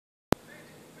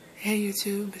Hey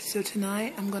YouTube, so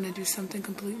tonight I'm going to do something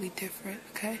completely different,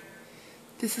 okay?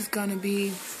 This is going to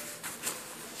be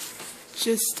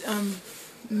just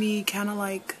me kind of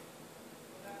like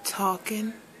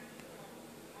talking.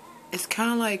 It's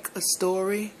kind of like a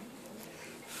story.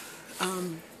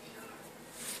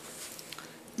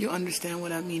 You'll understand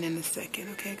what I mean in a second,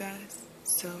 okay guys?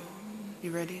 So, you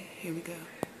ready? Here we go.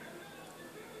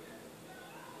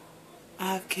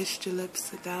 I've kissed your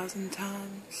lips 1,000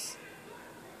 times.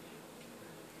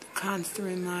 Constant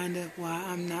reminder of why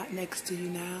I'm not next to you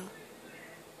now.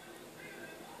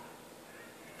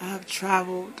 I have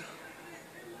traveled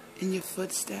in your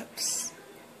footsteps,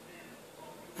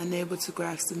 unable to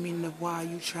grasp the meaning of why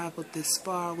you traveled this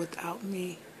far without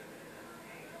me.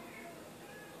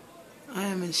 I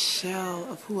am a shell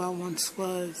of who I once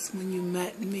was. When you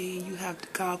met me, you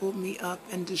have gobbled me up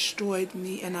and destroyed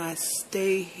me, and I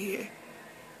stay here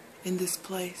in this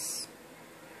place.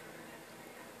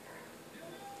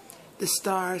 The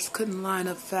stars couldn't line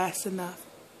up fast enough.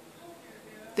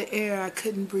 The air I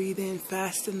couldn't breathe in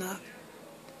fast enough.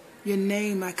 Your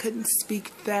name I couldn't speak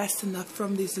fast enough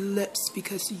from these lips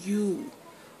because you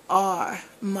are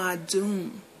my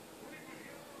doom.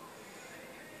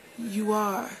 You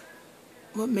are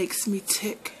what makes me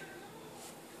tick.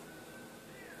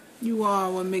 You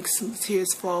are what makes some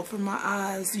tears fall from my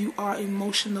eyes. You are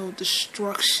emotional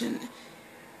destruction.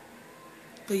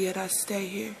 But yet I stay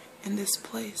here in this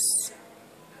place.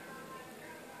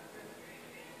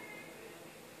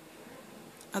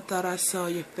 I thought I saw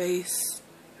your face.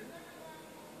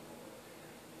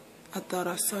 I thought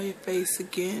I saw your face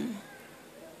again.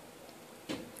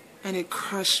 And it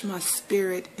crushed my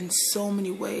spirit in so many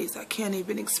ways. I can't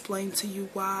even explain to you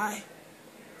why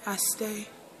I stay.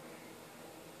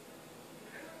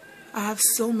 I have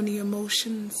so many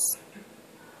emotions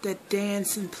that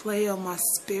dance and play on my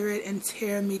spirit and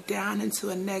tear me down into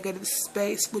a negative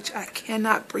space, which I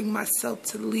cannot bring myself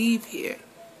to leave here.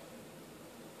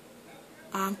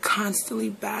 I'm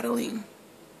constantly battling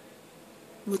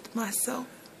with myself.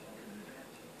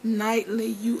 Nightly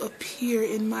you appear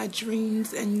in my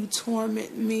dreams and you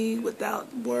torment me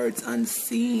without words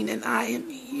unseen, and I am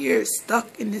here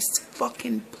stuck in this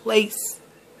fucking place.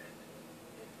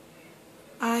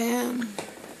 I am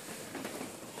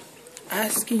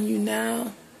asking you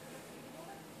now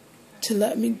to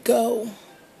let me go,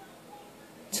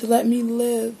 to let me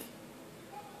live,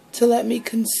 to let me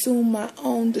consume my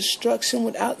own destruction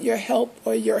without your help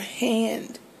or your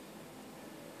hand.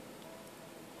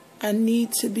 I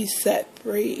need to be set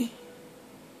free.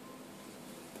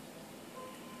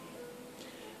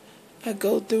 I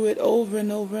go through it over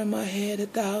and over in my head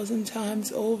 1,000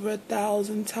 times over,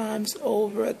 1,000 times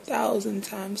over, 1,000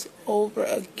 times over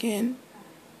again.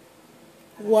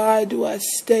 Why do I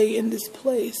stay in this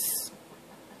place?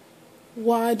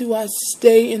 Why do I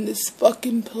stay in this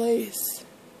fucking place?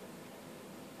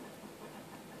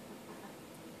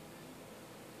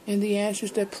 And the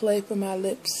answers that play from my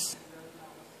lips,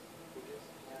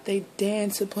 they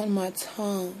dance upon my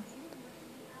tongue,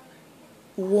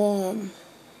 warm,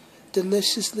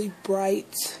 deliciously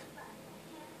bright,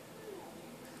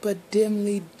 but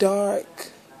dimly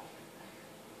dark.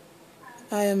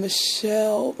 I am a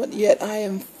shell, but yet I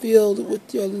am filled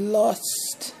with your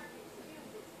lust.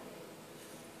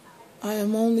 I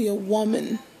am only a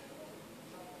woman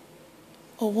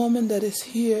that is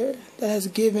here, that has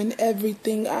given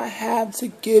everything I have to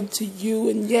give to you,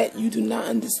 and yet you do not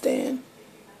understand.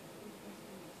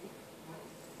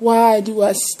 Why do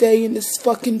I stay in this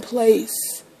fucking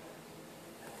place?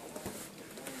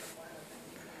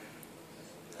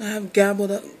 I have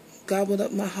gobbled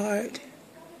up my heart,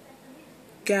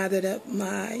 gathered up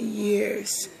my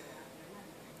years,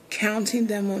 counting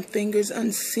them on fingers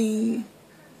unseen,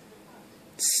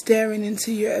 staring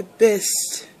into your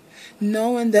abyss,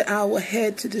 knowing that I will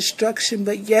head to destruction,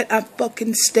 but yet I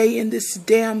fucking stay in this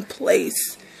damn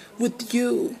place with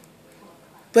you,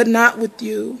 but not with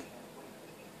you.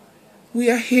 We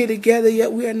are here together,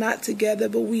 yet we are not together,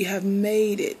 but we have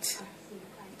made it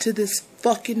to this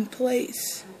fucking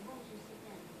place.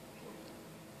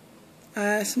 I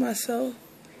ask myself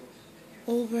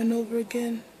over and over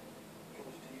again.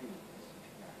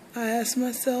 I ask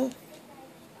myself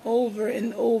over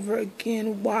and over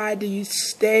again, why do you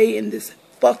stay in this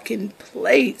fucking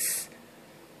place?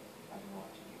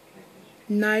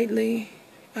 Nightly,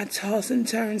 I toss and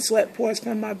turn, sweat pours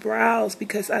from my brows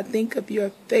because I think of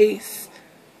your face.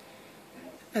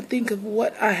 I think of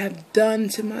what I have done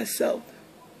to myself.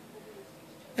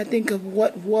 I think of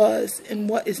what was and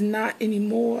what is not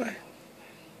anymore.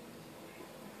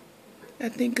 I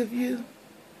think of you.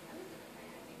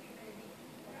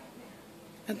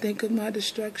 I think of my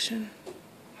destruction.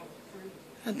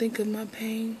 I think of my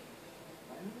pain.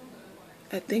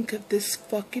 I think of this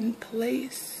fucking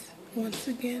place once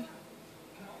again.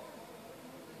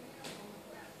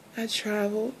 I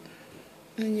traveled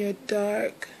in your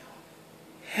dark,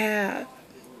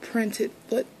 half-printed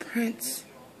footprints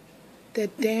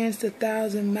that danced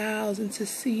 1,000 miles into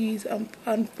seas of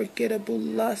unforgettable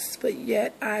lust, but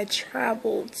yet I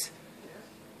traveled.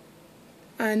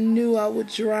 I knew I would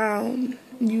drown.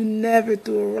 You never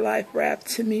threw a life raft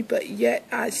to me, but yet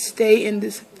I stay in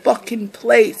this fucking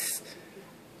place.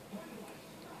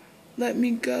 Let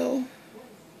me go.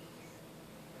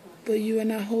 But you are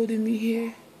not holding me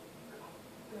here.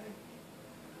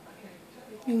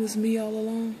 It was me all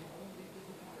along.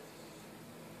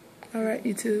 Alright,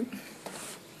 YouTube.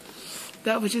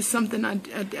 That was just something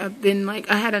I've been like.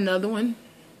 I had another one.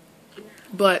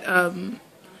 But,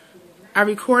 I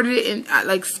recorded it and I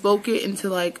like spoke it into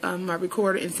like my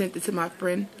recorder and sent it to my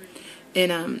friend,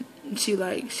 and she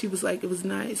was like it was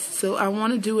nice. So I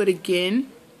want to do it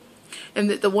again, and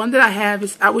the one that I have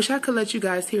is, I wish I could let you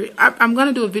guys hear it. I'm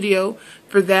gonna do a video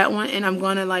for that one, and I'm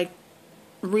gonna like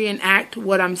reenact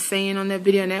what I'm saying on that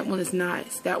video, and that one is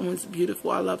nice. That one's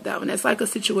beautiful. I love that one. That's like a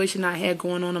situation I had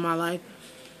going on in my life.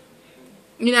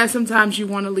 You know, sometimes you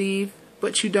want to leave,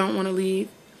 but you don't want to leave.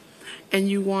 And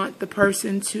you want the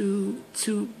person to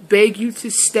beg you to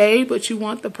stay, but you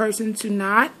want the person to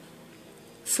not.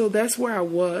 So that's where I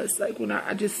was. Like when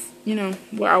I just, you know,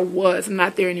 where I was. I'm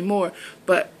not there anymore.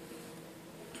 But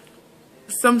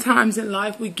sometimes in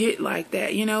life we get like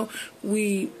that, you know.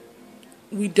 We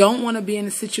don't want to be in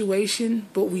a situation,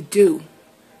 but we do.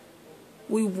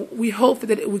 We hope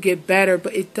that it would get better,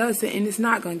 but it doesn't, and it's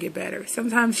not going to get better.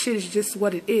 Sometimes shit is just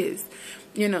what it is,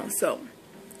 you know, so.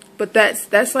 But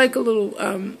that's like a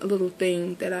little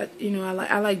thing that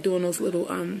I like doing those little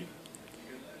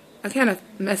I kind of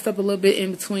messed up a little bit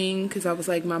in between because I was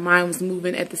like my mind was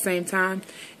moving at the same time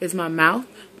as my mouth,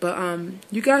 but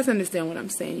you guys understand what I'm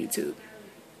saying, YouTube.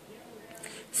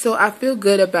 So I feel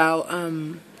good about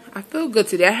I feel good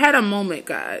today. I had a moment,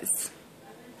 guys.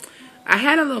 I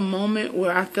had a little moment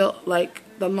where I felt like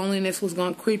the loneliness was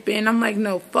gonna creep in. I'm like,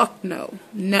 no, fuck no,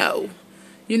 no,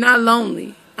 you're not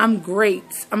lonely. I'm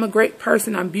great. I'm a great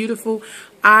person. I'm beautiful.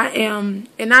 I am,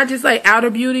 and not just like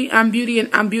outer beauty. I'm beauty, and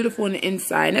I'm beautiful on the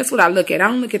inside. And that's what I look at. I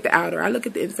don't look at the outer. I look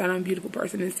at the inside. I'm a beautiful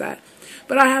person inside.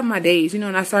 But I have my days, you know,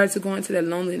 and I started to go into that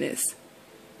loneliness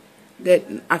that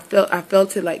I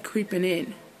felt it like creeping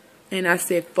in. And I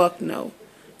said, fuck no.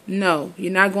 No,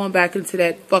 you're not going back into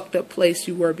that fucked up place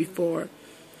you were before.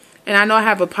 And I know I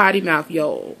have a potty mouth,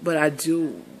 y'all, but I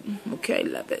do. Okay,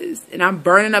 lovers. And I'm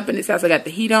burning up in this house. I got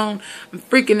the heat on. I'm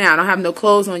freaking out. I don't have no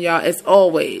clothes on, y'all, as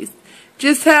always.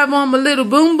 Just have on my little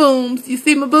boom booms. You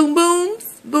see my boom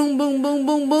booms? Boom, boom, boom,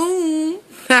 boom, boom.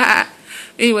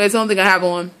 Anyway, it's the only thing I have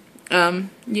on.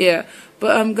 Yeah.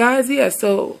 But, guys, yeah,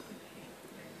 so,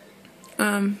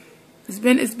 it's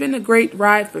been a great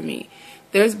ride for me.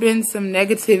 There's been some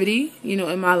negativity, you know,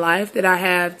 in my life that I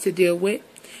have to deal with.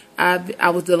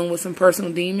 I was dealing with some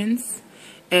personal demons,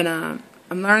 and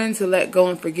I'm learning to let go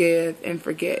and forgive and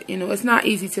forget. You know, it's not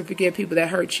easy to forgive people that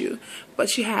hurt you,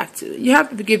 but you have to. You have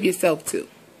to forgive yourself too.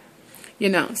 You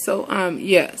know, so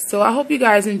yeah. So I hope you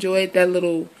guys enjoyed that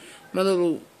my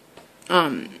little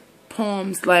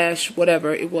poem /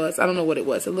 whatever it was. I don't know what it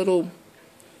was. A little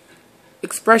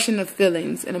expression of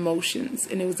feelings and emotions,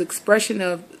 and it was expression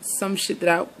of some shit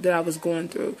that I was going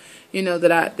through, you know,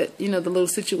 that you know, the little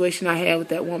situation I had with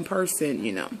that one person,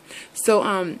 you know. So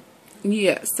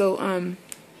yeah, so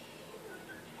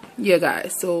yeah,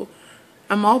 guys, so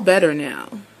I'm all better now.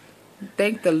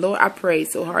 Thank the Lord. I prayed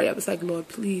so hard. I was like, Lord,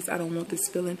 please, I don't want this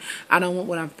feeling. I don't want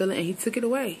what I'm feeling. And he took it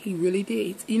away. He really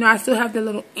did. You know, I still have that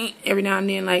little every now and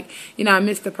then, like, you know, I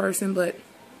miss the person, but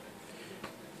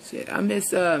shit, I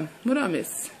miss, what do I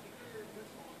miss?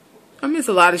 I miss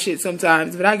a lot of shit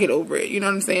sometimes, but I get over it. You know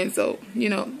what I'm saying? So, you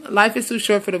know, life is too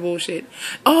short for the bullshit.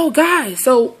 Oh, guys,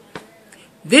 so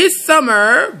this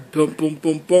summer, boom, boom,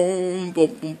 boom, boom,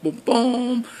 boom, boom, boom,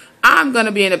 boom, I'm going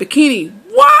to be in a bikini.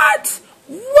 What?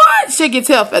 What? Shake your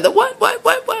tail feather. What?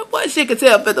 Shake your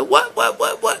tail feather. What?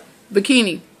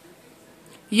 Bikini.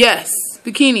 Yes,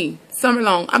 bikini. Summer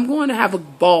long. I'm going to have a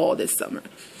ball this summer.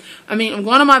 I mean, I'm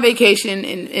going on my vacation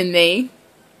in May,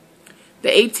 the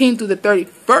 18th through the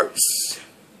 31st.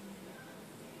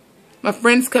 My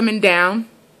friend's coming down.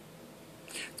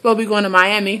 Supposed to be going to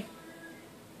Miami.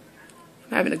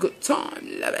 I'm having a good time,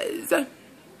 lovers.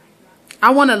 I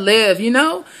want to live, you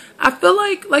know. I feel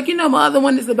like, you know, my other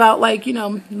one is about, like, you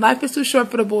know, life is too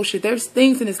short for the bullshit. There's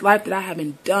things in this life that I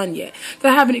haven't done yet,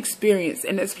 that I haven't experienced.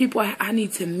 And there's people I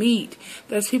need to meet.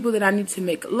 There's people that I need to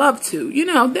make love to. You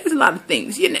know, there's a lot of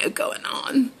things, you know, going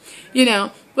on, you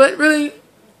know. But really,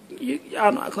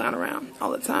 y'all know I clown around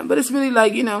all the time. But it's really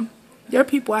like, you know, there are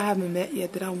people I haven't met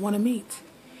yet that I want to meet.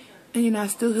 And, you know, I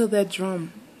still hear that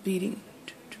drum beating.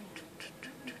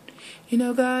 You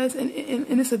know, guys, and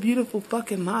it's a beautiful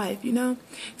fucking life, you know.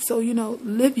 So, you know,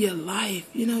 live your life,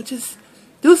 you know, just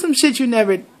do some shit you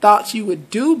never thought you would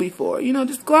do before. You know,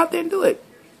 just go out there and do it.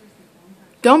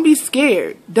 Don't be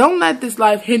scared. Don't let this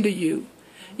life hinder you.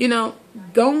 You know,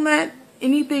 don't let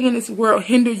anything in this world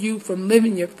hinder you from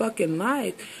living your fucking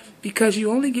life, because you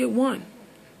only get one.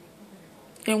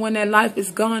 And when that life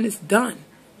is gone, it's done.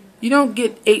 You don't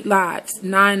get 8 lives,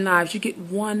 9 lives. You get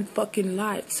one fucking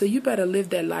life. So you better live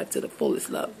that life to the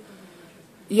fullest, love.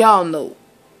 Y'all know.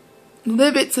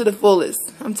 Live it to the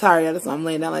fullest. I'm tired. That's why I'm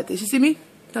laying down like this. You see me?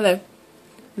 Hello.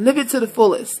 Live it to the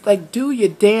fullest. Like, do your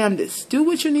damnedest. Do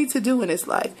what you need to do in this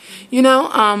life. You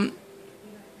know,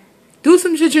 do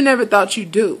some shit you never thought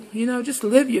you'd do. You know, just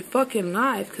live your fucking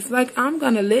life. Because, like, I'm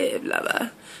going to live, lover.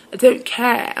 I don't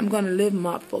care. I'm going to live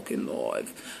my fucking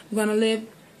life. I'm going to live...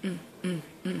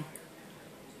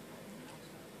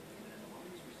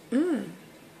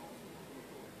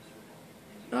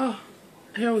 Oh,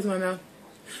 hair was in my mouth.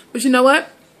 But you know what?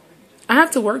 I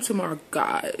have to work tomorrow,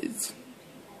 guys.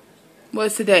 Well,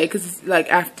 it's today because it's like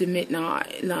after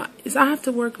midnight. I have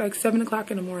to work like 7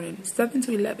 o'clock in the morning, 7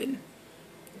 to 11.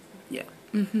 Yeah.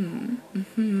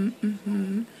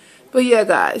 But yeah,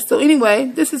 guys. So anyway,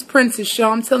 this is Princess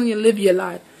Show. I'm telling you, live your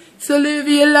life. So live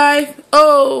your life.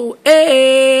 Oh,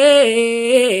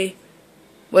 hey.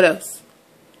 What else?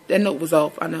 That note was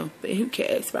off, I know, but who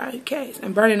cares, right? Who cares?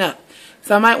 I'm burning up.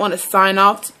 So I might want to sign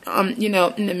off, you know,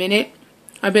 in a minute.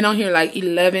 I've been on here like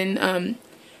 11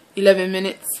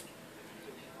 minutes.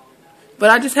 But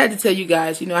I just had to tell you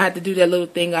guys, you know, I had to do that little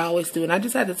thing I always do. And I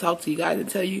just had to talk to you guys and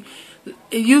tell you,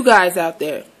 you guys out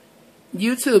there,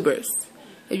 YouTubers,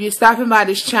 if you're stopping by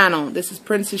this channel, this is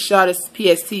Princess Shaw, this is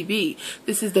P.stv.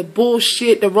 This is the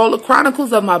bullshit, the roller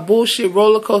chronicles of my bullshit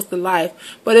roller coaster life.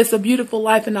 But it's a beautiful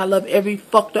life and I love every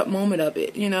fucked up moment of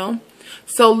it, you know.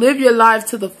 So live your life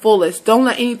to the fullest. Don't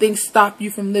let anything stop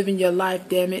you from living your life,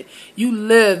 damn it. You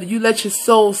live, you let your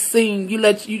soul sing,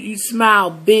 you smile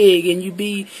big, and you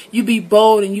be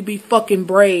bold and you be fucking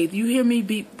brave. You hear me?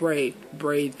 Be brave.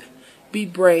 Be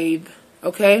brave,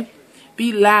 okay?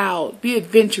 Be loud, be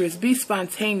adventurous, be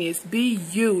spontaneous, be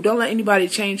you. Don't let anybody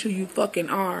change who you fucking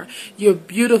are. You're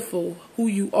beautiful who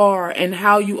you are and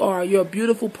how you are. You're a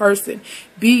beautiful person.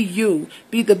 Be you.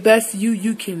 Be the best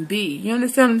you can be. You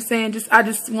understand what I'm saying? I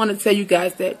just want to tell you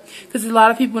guys that, because there's a lot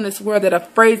of people in this world that are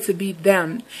afraid to be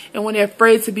them. And when they're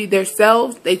afraid to be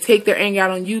themselves, they take their anger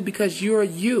out on you because you're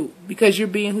you. Because you're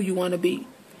being who you want to be.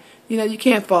 You know, you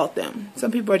can't fault them.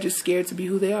 Some people are just scared to be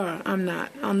who they are. I'm not.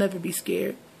 I'll never be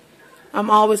scared. I'm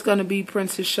always going to be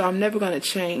Princess Shaw. I'm never going to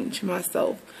change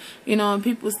myself. You know, and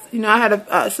people, you know, I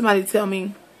had somebody tell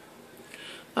me,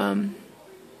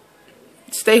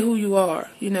 stay who you are,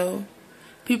 you know.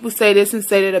 People say this and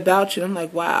say that about you. I'm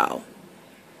like, wow.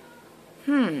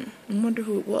 I wonder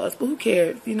who it was. But who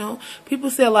cares, you know. People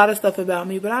say a lot of stuff about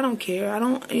me, but I don't care. I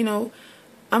don't, you know,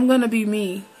 I'm going to be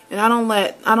me. And I don't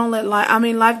let life, I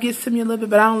mean, life gets to me a little bit,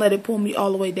 but I don't let it pull me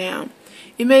all the way down.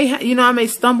 It may, you know, I may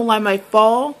stumble, I might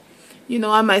fall. You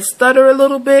know, I might stutter a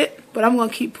little bit, but I'm going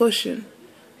to keep pushing,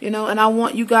 you know, and I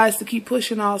want you guys to keep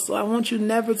pushing also. I want you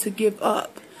never to give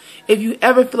up. If you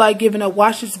ever feel like giving up,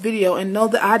 watch this video and know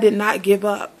that I did not give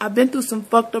up. I've been through some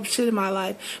fucked up shit in my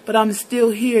life, but I'm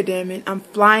still here, damn it. I'm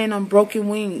flying on broken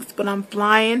wings, but I'm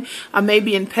flying. I may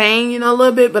be in pain, you know, a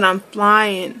little bit, but I'm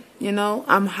flying, you know.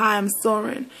 I'm high, I'm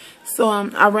soaring. So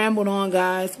I rambled on,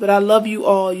 guys, but I love you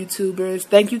all, YouTubers.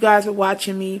 Thank you guys for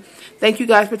watching me. Thank you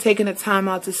guys for taking the time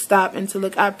out to stop and to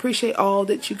look. I appreciate all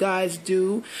that you guys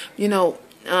do. You know,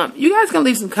 you guys can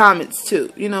leave some comments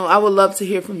too. You know, I would love to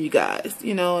hear from you guys.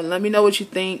 You know, and let me know what you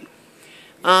think.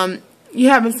 You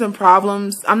having some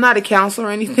problems? I'm not a counselor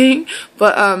or anything,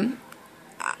 but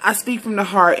I speak from the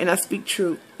heart and I speak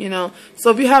truth, you know. So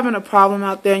if you're having a problem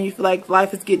out there and you feel like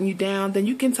life is getting you down, then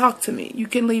you can talk to me. You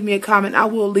can leave me a comment. I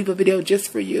will leave a video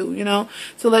just for you, you know,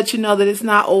 to let you know that it's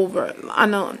not over. I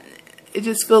know it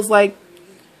just feels like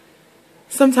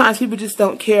sometimes people just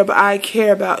don't care, but I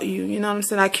care about you. You know what I'm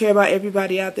saying? I care about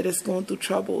everybody out there that's going through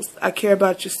troubles. I care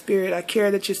about your spirit. I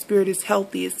care that your spirit is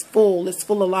healthy. It's full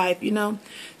of life, you know.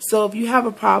 So if you have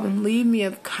a problem, leave me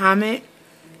a comment.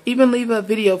 even leave a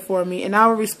video for me, and I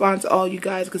will respond to all you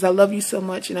guys because I love you so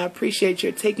much, and I appreciate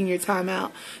your taking your time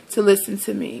out to listen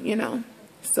to me, you know.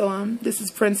 So, this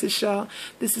is Princess Shaw.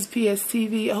 This is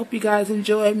P.stv. I hope you guys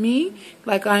enjoy me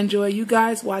like I enjoy you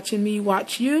guys watching me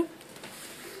watch you.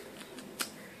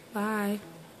 Bye.